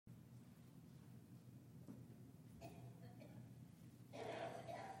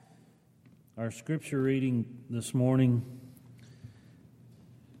Our scripture reading this morning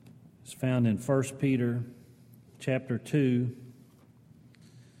is found in 1 Peter chapter 2,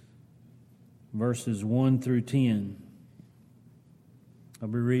 verses 1 through 10. I'll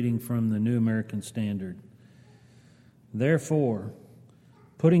be reading from the New American Standard. Therefore,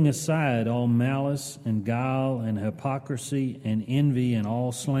 putting aside all malice and guile and hypocrisy and envy and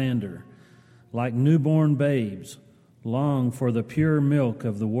all slander, like newborn babes, long for the pure milk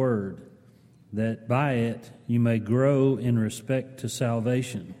of the word, that by it you may grow in respect to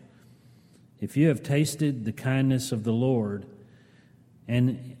salvation. If you have tasted the kindness of the Lord,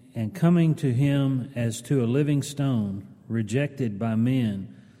 and coming to him as to a living stone, rejected by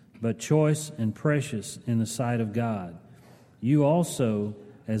men, but choice and precious in the sight of God, you also,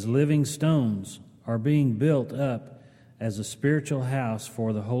 as living stones, are being built up as a spiritual house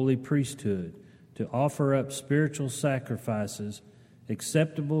for the holy priesthood, to offer up spiritual sacrifices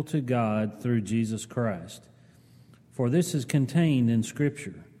acceptable to God through Jesus Christ. For this is contained in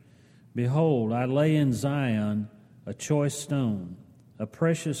Scripture. Behold, I lay in Zion a choice stone, a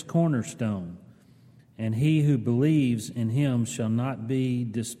precious cornerstone, and he who believes in him shall not be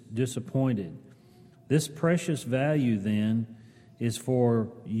disappointed. This precious value, then, is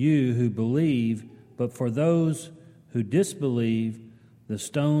for you who believe, but for those who disbelieve, the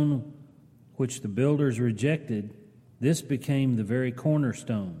stone which the builders rejected, this became the very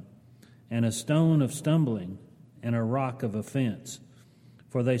cornerstone, and a stone of stumbling, and a rock of offense.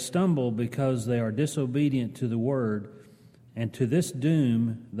 For they stumble because they are disobedient to the word, and to this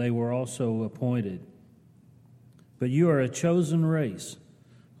doom they were also appointed. But you are a chosen race,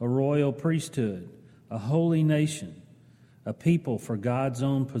 a royal priesthood, a holy nation, a people for God's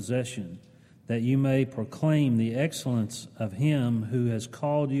own possession, that you may proclaim the excellence of him who has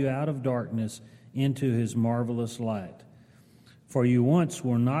called you out of darkness into his marvelous light. For you once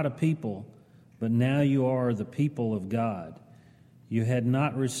were not a people, but now you are the people of God. You had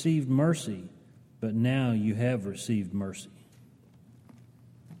not received mercy, but now you have received mercy.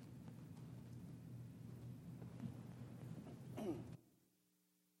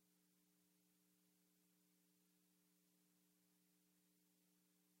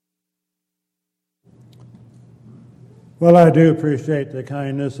 Well, I do appreciate the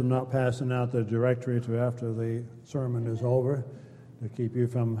kindness of not passing out the directory to after the sermon is over, to keep you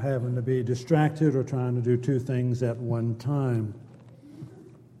from having to be distracted or trying to do two things at one time.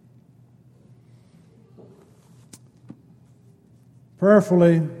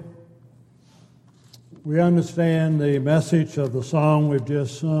 Prayerfully, we understand the message of the song we've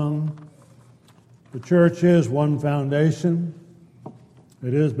just sung. The church is one foundation.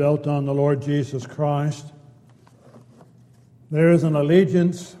 It is built on the Lord Jesus Christ. There is an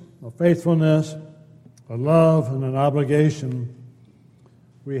allegiance, a faithfulness, a love, and an obligation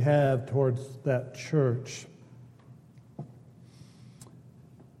we have towards that church.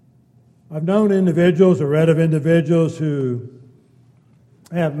 I've known individuals or read of individuals who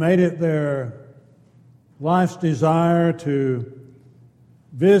have made it their life's desire to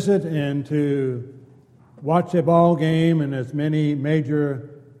visit and to watch a ball game in as many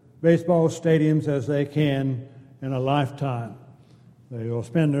major baseball stadiums as they can in a lifetime. They will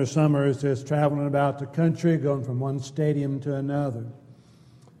spend their summers just traveling about the country, going from one stadium to another.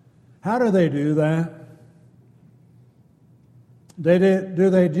 How do they do that? Do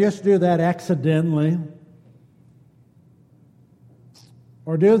they just do that accidentally?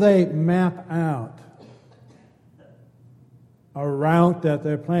 Or do they map out a route that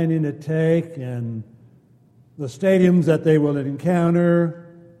they're planning to take and the stadiums that they will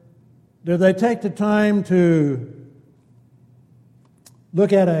encounter? Do they take the time to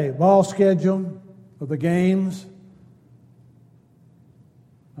look at a ball schedule of the games?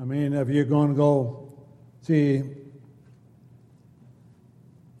 I mean, if you're going to go see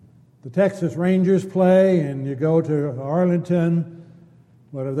the Texas Rangers play and you go to Arlington,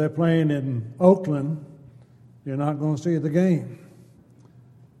 but if they're playing in Oakland, you're not going to see the game.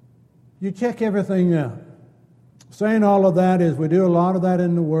 You check everything out. Saying all of that is we do a lot of that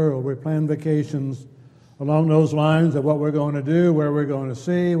in the world. We plan vacations along those lines of what we're going to do, where we're going to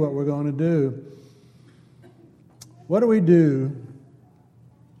see, what we're going to do. What do we do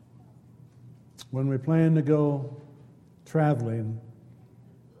when we plan to go traveling?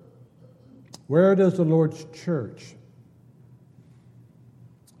 Where does the Lord's church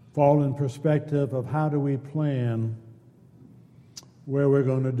fall in perspective of how do we plan where we're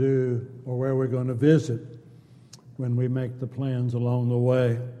going to do or where we're going to visit when we make the plans along the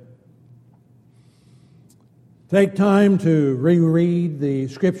way? Take time to reread the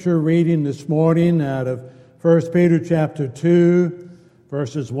scripture reading this morning out of 1 Peter chapter 2,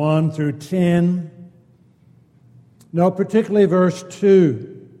 verses 1 through 10. No, particularly verse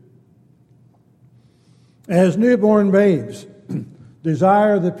 2. As newborn babes,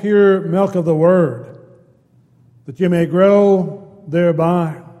 desire the pure milk of the Word, that you may grow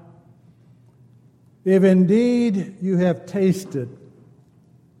thereby. If indeed you have tasted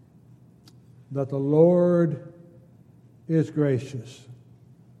that the Lord is gracious.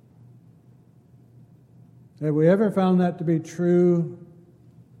 Have we ever found that to be true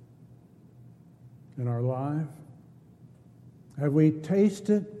in our life? Have we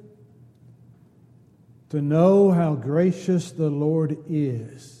tasted to know how gracious the Lord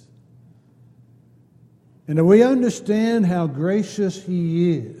is? And do we understand how gracious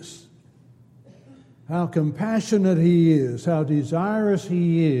He is, how compassionate He is, how desirous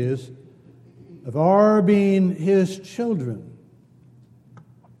He is of our being His children?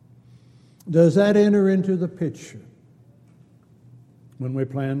 Does that enter into the picture when we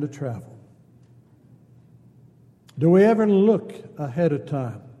plan to travel? Do we ever look ahead of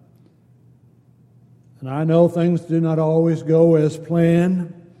time? And I know things do not always go as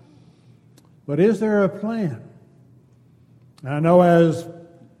planned, but is there a plan? I know as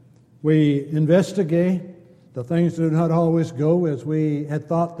we investigate, the things do not always go as we had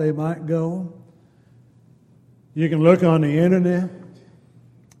thought they might go. You can look on the internet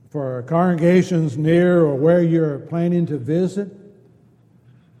for congregations near or where you're planning to visit,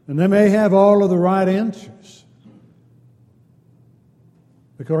 and they may have all of the right answers.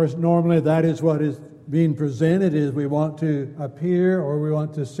 Because normally that is what is being presented, is we want to appear or we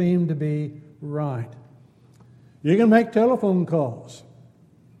want to seem to be right. You can make telephone calls,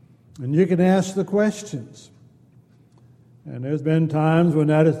 and you can ask the questions. And there's been times when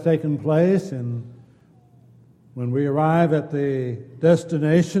that has taken place, and when we arrive at the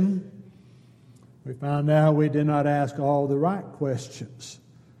destination, we found out we did not ask all the right questions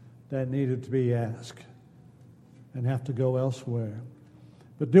that needed to be asked and have to go elsewhere.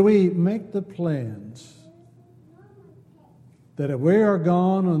 But do we make the plans that if we are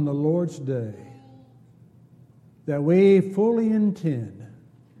gone on the Lord's day, that we fully intend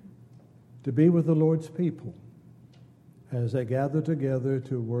to be with the Lord's people as they gather together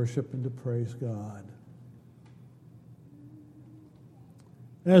to worship and to praise God?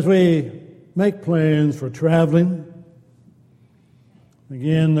 As we make plans for traveling,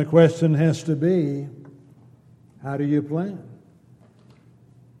 again, the question has to be, how do you plan?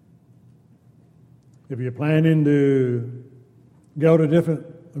 If you're planning to go to different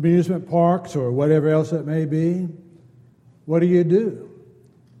amusement parks or whatever else it may be, what do you do?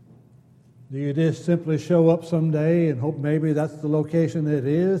 Do you just simply show up someday and hope maybe that's the location it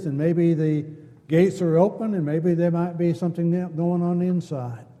is, and maybe the gates are open, and maybe there might be something going on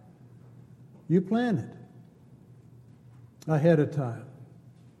inside? You plan it ahead of time.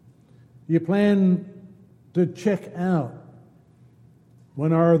 You plan to check out,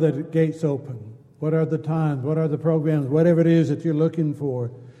 when are the gates open? What are the times? What are the programs? Whatever it is that you're looking for.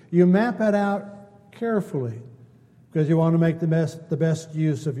 You map it out carefully because you want to make the best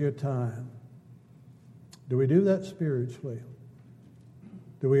use of your time. Do we do that spiritually?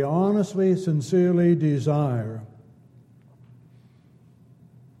 Do we honestly, sincerely desire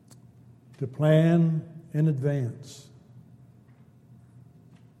to plan in advance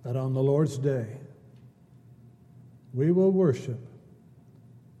that on the Lord's day we will worship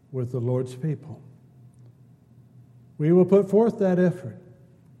with the Lord's people? We will put forth that effort.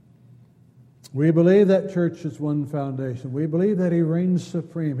 We believe that church is one foundation. We believe that He reigns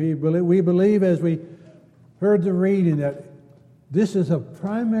supreme. We believe, as we heard the reading, that this is of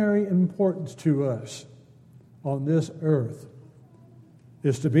primary importance to us on this earth,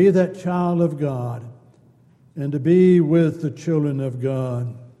 is to be that child of God and to be with the children of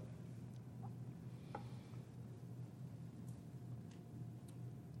God.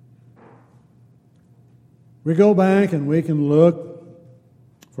 We go back and we can look,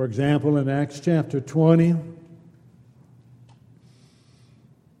 for example, in Acts chapter 20,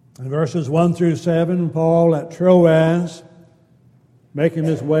 and verses 1 through 7, Paul at Troas, making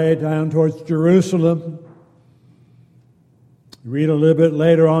his way down towards Jerusalem. You read a little bit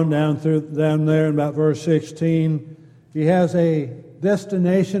later on down there in about verse 16, he has a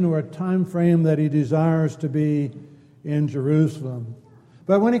destination or a time frame that he desires to be in Jerusalem.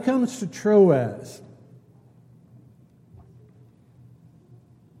 But when he comes to Troas,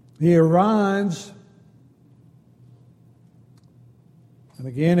 he arrives, and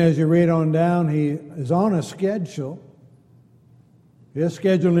again, as you read on down, he is on a schedule. His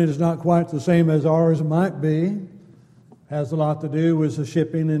scheduling is not quite the same as ours might be. Has a lot to do with the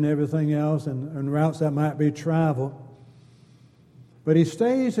shipping and everything else, and routes that might be traveled. But he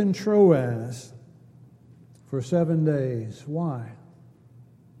stays in Troas for 7 days. Why?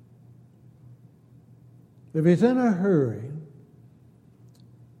 If he's in a hurry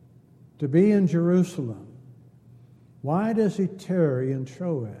to be in Jerusalem, why does he tarry in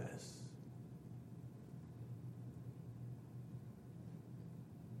Troas?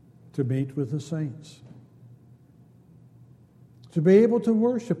 To meet with the saints. To be able to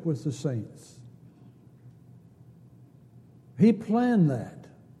worship with the saints. He planned that.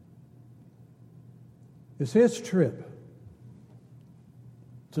 It's his trip.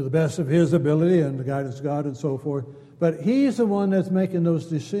 To the best of his ability and the guidance of God and so forth. But he's the one that's making those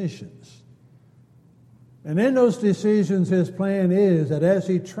decisions. And in those decisions, his plan is that as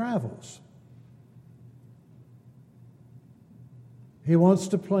he travels, he wants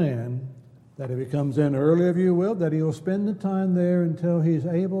to plan that if he comes in early, if you will, that he will spend the time there until he's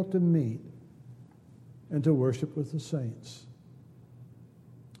able to meet and to worship with the saints.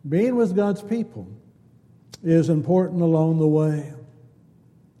 Being with God's people is important along the way.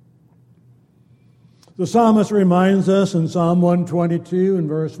 The psalmist reminds us in Psalm 122 and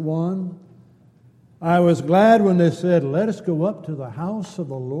verse 1, I was glad when they said, let us go up to the house of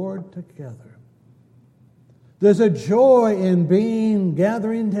the Lord together. There's a joy in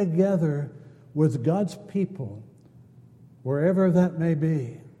gathering together with God's people, wherever that may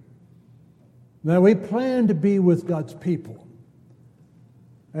be. Now, we plan to be with God's people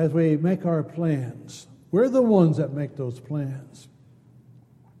as we make our plans. We're the ones that make those plans.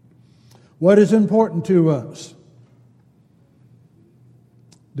 What is important to us?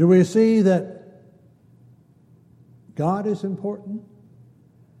 Do we see that God is important?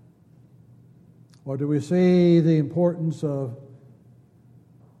 Or do we see the importance of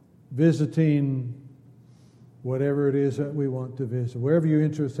visiting whatever it is that we want to visit? Wherever your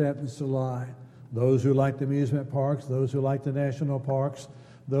interest happens to lie. Those who like the amusement parks, those who like the national parks,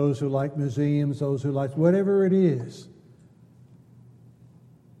 those who like museums, those who like whatever it is.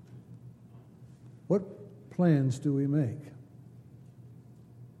 What plans do we make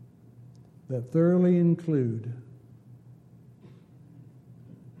that thoroughly include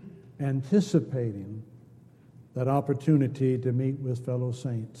anticipating that opportunity to meet with fellow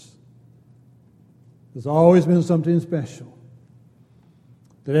saints? There's always been something special.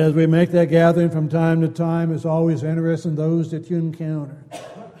 That as we make that gathering from time to time, it's always interesting those that you encounter.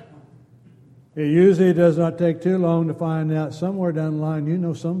 It usually does not take too long to find out somewhere down the line you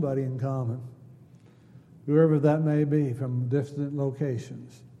know somebody in common. Whoever that may be from distant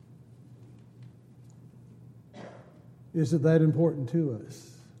locations. Is it that important to us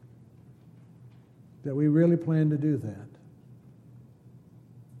that we really plan to do that?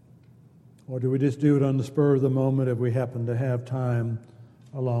 Or do we just do it on the spur of the moment if we happen to have time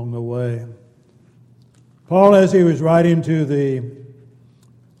along the way? Paul, as he was writing to the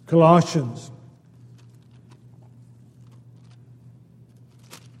Colossians,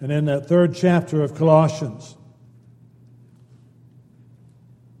 and in that 3rd chapter of Colossians,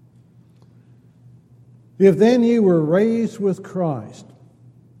 if then you were raised with Christ,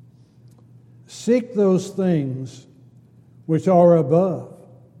 seek those things which are above.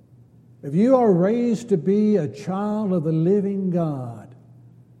 If you are raised to be a child of the living God,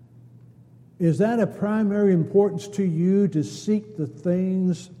 is that a primary importance to you to seek the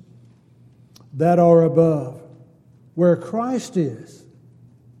things that are above, where Christ is,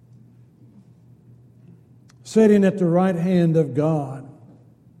 sitting at the right hand of God?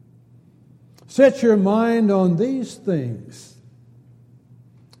 Set your mind on these things,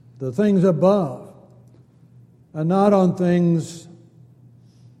 the things above, and not on things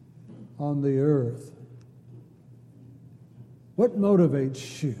on the earth. What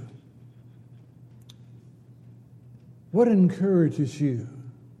motivates you? What encourages you?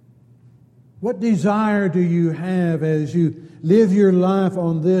 What desire do you have as you live your life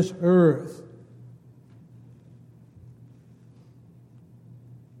on this earth?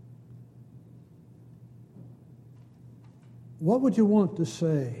 What would you want to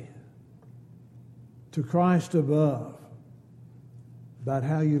say to Christ above about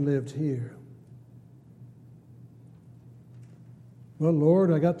how you lived here? Well,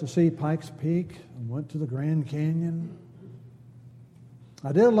 Lord, I got to see Pikes Peak and went to the Grand Canyon.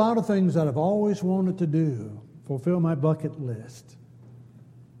 I did a lot of things that I've always wanted to do, fulfill my bucket list.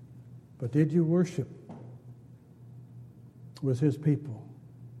 But did you worship with His people?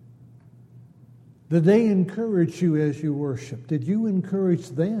 Did they encourage you as you worshiped? Did you encourage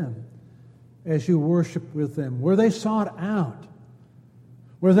them as you worshiped with them? Were they sought out?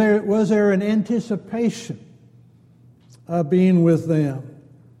 Was there an anticipation of being with them?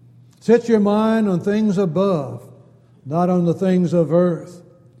 Set your mind on things above, not on the things of earth.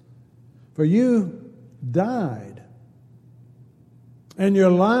 For you died, and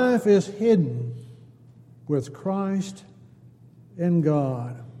your life is hidden with Christ in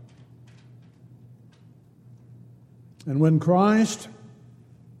God. And when Christ,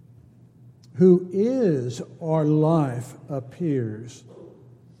 who is our life, appears,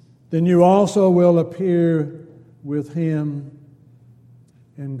 then you also will appear with him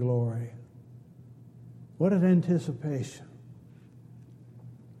in glory. What an anticipation.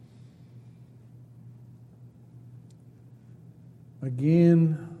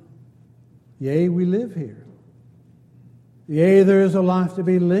 Again, yea, we live here. Yea, there is a life to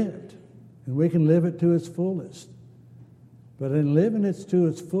be lived, and we can live it to its fullest. But in living it to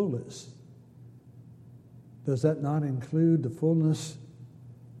its fullest, does that not include the fullness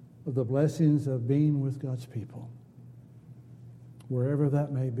of the blessings of being with God's people, wherever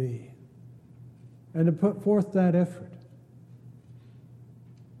that may be? And to put forth that effort.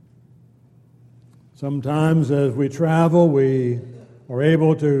 Sometimes as we travel, we are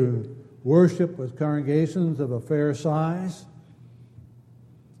able to worship with congregations of a fair size.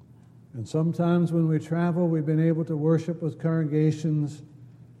 And sometimes when we travel, we've been able to worship with congregations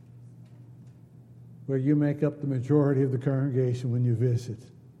where you make up the majority of the congregation when you visit.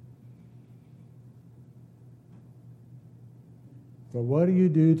 But what do you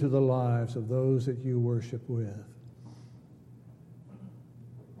do to the lives of those that you worship with?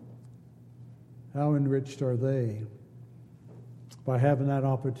 How enriched are they by having that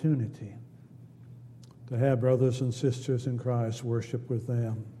opportunity to have brothers and sisters in Christ worship with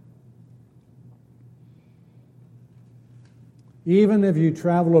them? Even if you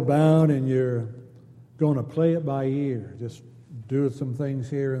travel about and you're going to play it by ear, just do some things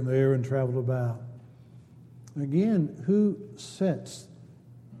here and there and travel about. Again, who sets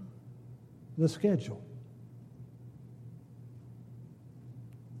the schedule?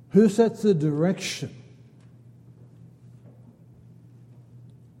 Who sets the direction?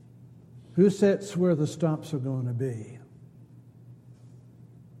 Who sets where the stops are going to be?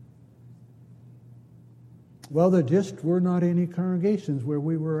 Well, there just were not any congregations where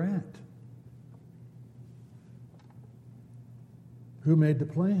we were at. Who made the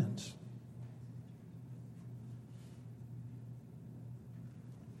plans?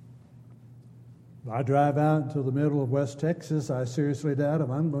 If I drive out into the middle of West Texas, I seriously doubt if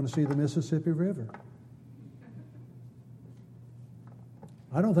I'm going to see the Mississippi River.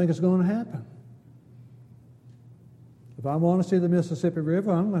 I don't think it's going to happen. If I want to see the Mississippi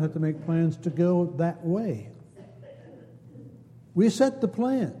River, I'm going to have to make plans to go that way. We set the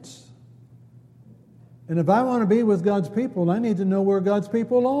plans. And if I want to be with God's people, I need to know where God's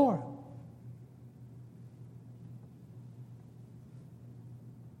people are.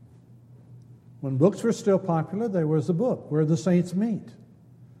 When books were still popular, there was a book, Where the Saints Meet.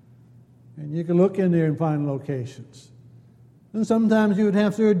 And you can look in there and find locations. And sometimes you would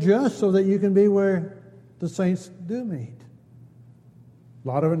have to adjust so that you can be where the saints do meet. A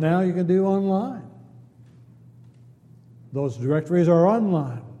lot of it now you can do online. Those directories are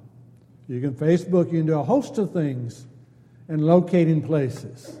online. You can Facebook, you can do a host of things in locating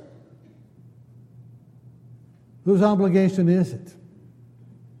places. Whose obligation is it?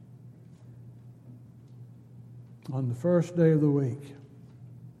 On the first day of the week,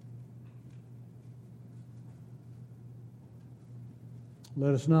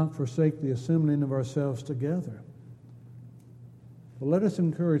 let us not forsake the assembling of ourselves together, but let us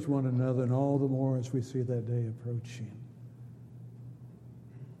encourage one another, and all the more as we see that day approaching.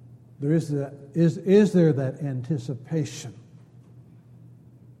 Is there that anticipation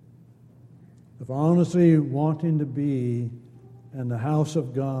of honestly wanting to be in the house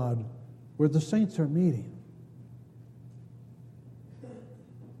of God where the saints are meeting?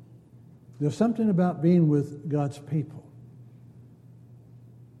 There's something about being with God's people.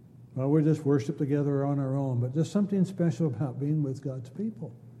 Well, we just worship together on our own, but there's something special about being with God's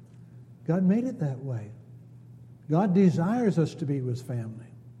people. God made it that way. God desires us to be with family.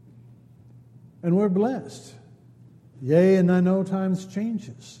 And we're blessed. Yea, and I know times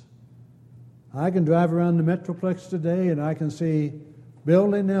changes. I can drive around the Metroplex today and I can see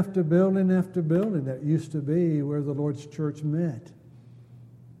building after building after building that used to be where the Lord's church met.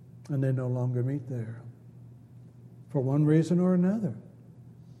 And they no longer meet there for one reason or another.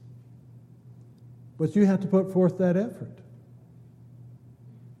 But you have to put forth that effort.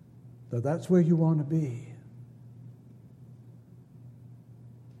 That's where you want to be.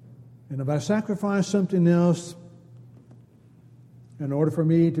 And if I sacrifice something else in order for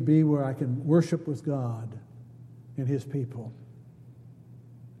me to be where I can worship with God and His people,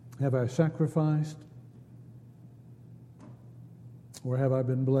 have I sacrificed Or have I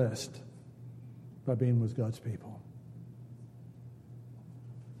been blessed by being with God's people?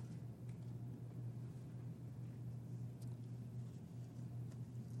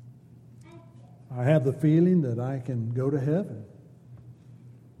 I have the feeling that I can go to heaven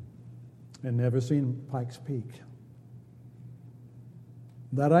and never seen Pikes Peak.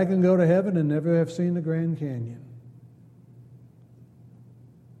 That I can go to heaven and never have seen the Grand Canyon.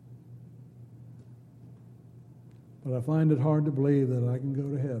 But I find it hard to believe that I can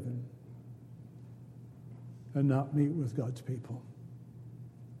go to heaven and not meet with God's people.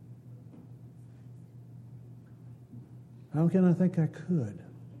 How can I think I could?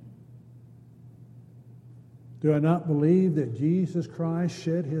 Do I not believe that Jesus Christ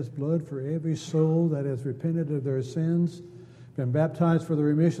shed his blood for every soul that has repented of their sins, been baptized for the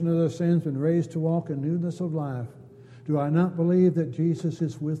remission of their sins, been raised to walk in newness of life? Do I not believe that Jesus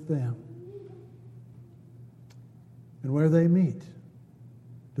is with them? And where they meet,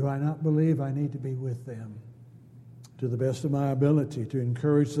 do I not believe I need to be with them to the best of my ability to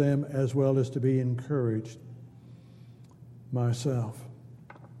encourage them as well as to be encouraged myself?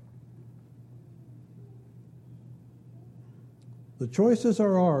 The choices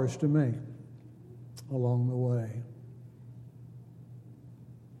are ours to make along the way.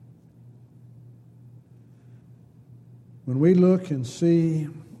 When we look and see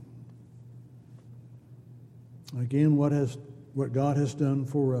again what God has done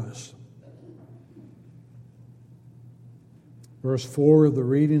for us. Verse 4 of the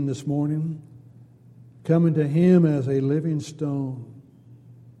reading this morning, coming to him as a living stone,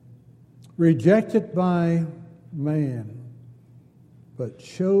 rejected by man, but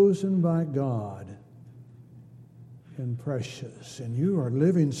chosen by God and precious. And you are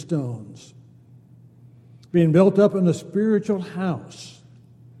living stones, being built up in a spiritual house,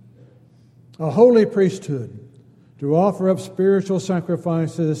 a holy priesthood, to offer up spiritual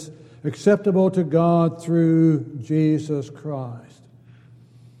sacrifices acceptable to God through Jesus Christ.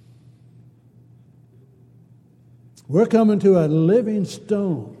 We're coming to a living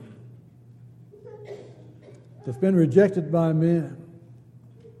stone that's been rejected by men.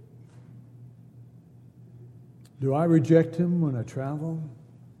 Do I reject him when I travel?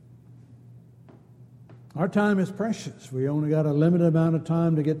 Our time is precious. We only got a limited amount of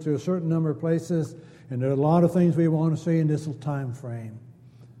time to get to a certain number of places, and there are a lot of things we want to see in this time frame.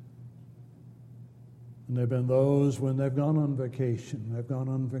 And there have been those when they've gone on vacation. They've gone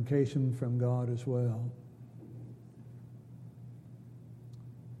on vacation from God as well.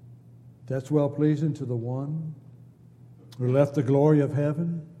 That's well-pleasing to the one who left the glory of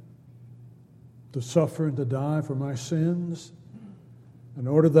heaven to suffer and to die for my sins in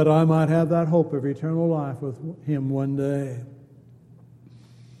order that I might have that hope of eternal life with him one day.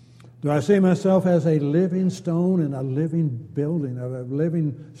 Do I see myself as a living stone in a living building, of a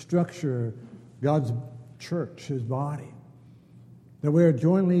living structure, God's church, his body, that we are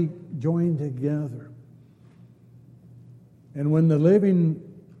jointly joined together? And when the living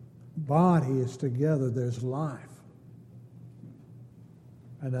body is together, there's life.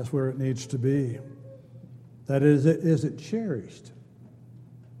 And that's where it needs to be. That is it cherished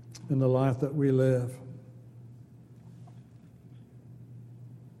in the life that we live.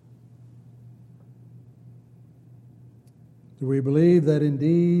 Do we believe that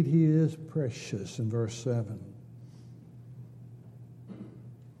indeed he is precious in verse 7?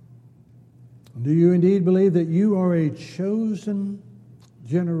 Do you indeed believe that you are a chosen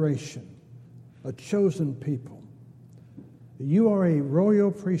generation, a chosen people? You are a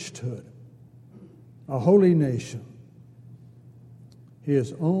royal priesthood, a holy nation,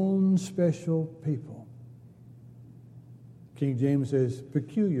 his own special people. King James says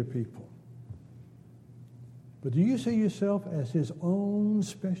peculiar people. But do you see yourself as his own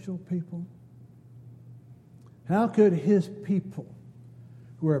special people? How could his people,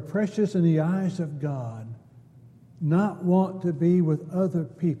 who are precious in the eyes of God, not want to be with other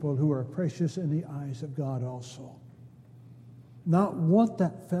people who are precious in the eyes of God also? Not want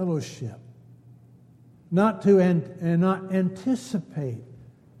that fellowship, not anticipate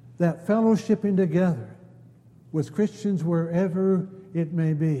that fellowshipping together with Christians wherever it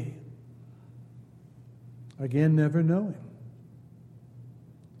may be. Again, never knowing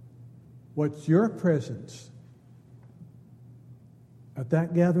what's your presence at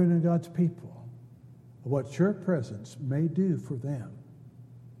that gathering of God's people, what your presence may do for them.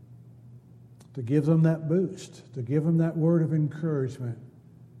 To give them that boost, to give them that word of encouragement,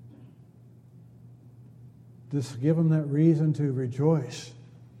 just give them that reason to rejoice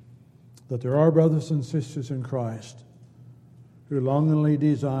that there are brothers and sisters in Christ who longingly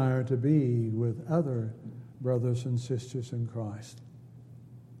desire to be with other brothers and sisters in Christ.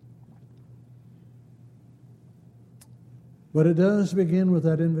 But it does begin with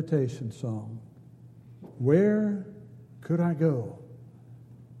that invitation song. Where could I go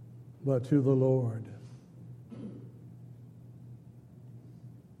but to the Lord?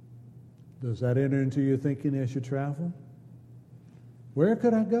 Does that enter into your thinking as you travel? Where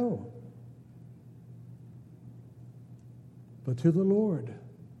could I go but to the Lord?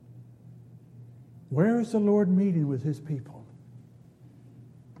 Where is the Lord meeting with his people?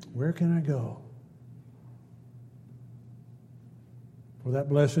 Where can I go for that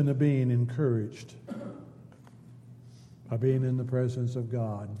blessing of being encouraged by being in the presence of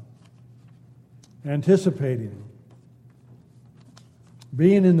God, anticipating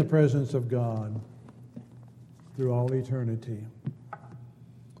being in the presence of God through all eternity?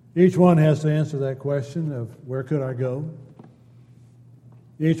 Each one has to answer that question of where could I go?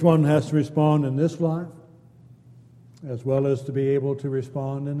 Each one has to respond in this life as well as to be able to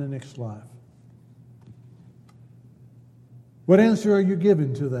respond in the next life. What answer are you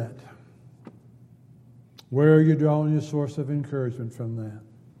giving to that? Where are you drawing your source of encouragement from that?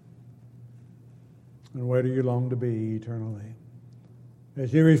 And where do you long to be eternally?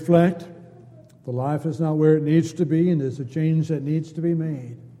 As you reflect, the life is not where it needs to be, and there's a change that needs to be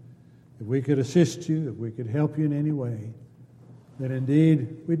made. If we could assist you, if we could help you in any way, then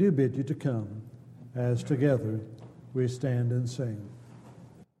indeed we do bid you to come as together we stand and sing.